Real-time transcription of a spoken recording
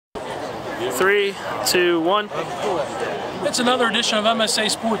3, 2, 1. It's another edition of MSA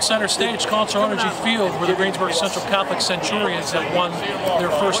Sports Center Stage, Concert Energy Field, where the Greensburg Central Catholic Centurions have won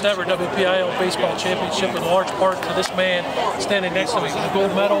their first ever WPIAL baseball championship, in large part to this man standing next to me, the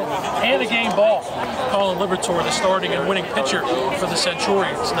gold medal and a game ball. Collin Liberatore, the starting and winning pitcher for the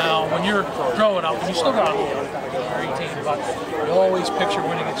Centurions. Now, when you're growing up, and you still got a little you're 18, but you always picture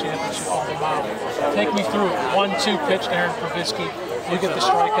winning a championship on the mound. Take me through it. 1-2 pitch to Aaron Provisky. You get the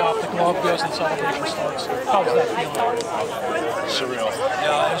strikeout, the glove goes, and the celebration starts. How does that feel? Surreal.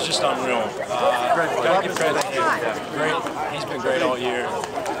 Yeah, it was just unreal. Gotta give credit to him. Great. He's been great all year.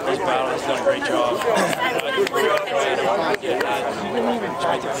 His battle, he's done a great job. Just make the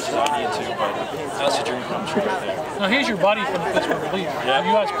pitches I need to, but that's a dream come true right there. Now he's your buddy from the Pittsburgh Relief. Yeah.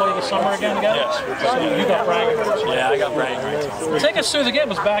 You guys play this summer again together? Yes. So you got bragging rights. Yeah, I got bragging rights. Take us through the game.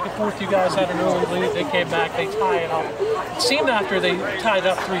 It was back and forth. You guys had an early lead. They came back. They tie it up. It seemed after they tied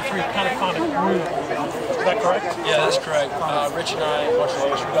up 3-3, kind of found a groove. Is that correct? Yeah, that's correct. Rich and I, much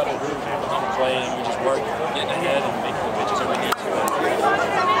like we got a groove on the play, and we just worked, getting ahead and making the pitches that we need to.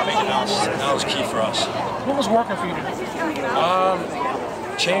 That was key for us. What was working for you today?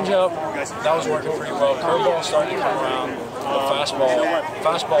 Change up, that was working pretty well. Curveball started to come around.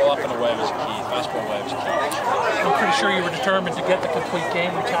 Fastball up and away was key. Fastball away was key. I'm pretty sure you were determined to get the complete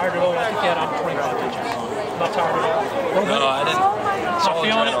game. You tired at all? I think you had on 25 pitches. Not tired at all? No, I didn't. It's all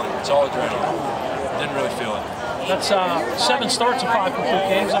adrenaline. It's all adrenaline. Didn't really feel it. That's 7 starts and 5 complete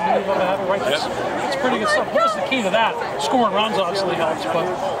games, I believe, I have it right. That's pretty good stuff. What is the key to that? Scoring runs obviously helps, but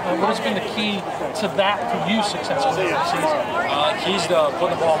what has been the key to that for you successfully in the season? Keys to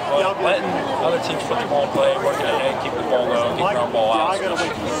putting the ball in play, letting other teams put the ball in play, working ahead, keeping the ball low, keeping ground ball out.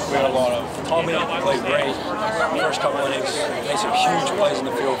 We had a lot of Tommy played great. First couple innings, made some huge plays in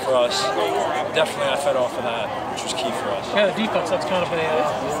the field for us. Definitely I fed off of that, which was key for us. Yeah, the defense, that's kind of a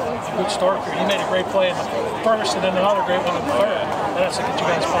good start here. You made a great play in the first and then another great one in the third. And that's to get you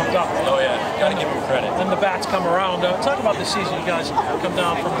guys pumped up. Oh yeah, got to give him credit. Then the bats come around. Talk about this season. You guys come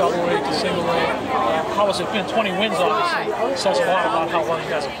down from AA to single A. How has it been? 20 wins, obviously. It says a lot about how well you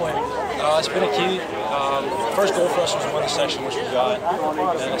guys have played. It's been a key. First goal for us was to win the section, which we got.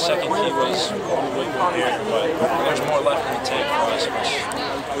 And the second key was we were here, but there's more left in the tank for us, which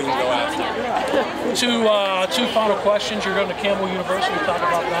we can go after. Two final questions. You're going to Campbell University. Talk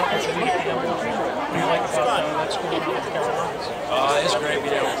about that. What do you like about that school in the Carolinas? It's great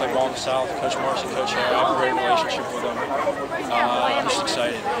being able to play ball in the South. Coach Marcy, Coach Harry, I have a great relationship with them. I'm just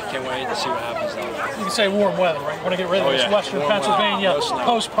excited. Can't wait to see what happens down there. You can say warm weather, right? You want to get rid of this Western warm Pennsylvania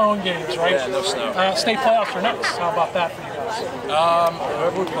postponed games, right? Yeah, no snow. State playoffs are next. How about that for you guys?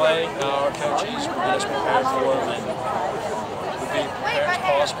 Whoever we play, our coaches will get us prepared for them, and we'll be prepared as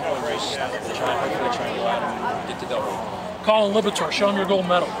possible and race hopefully try and go out and get the double. Collin Liberatore, show him your gold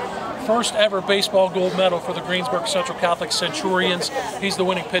medal. First ever baseball gold medal for the Greensburg Central Catholic Centurions. He's the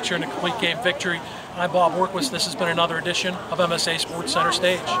winning pitcher in a complete game victory. I'm Bob Orkwis. This has been another edition of MSA Sports Center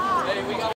Stage.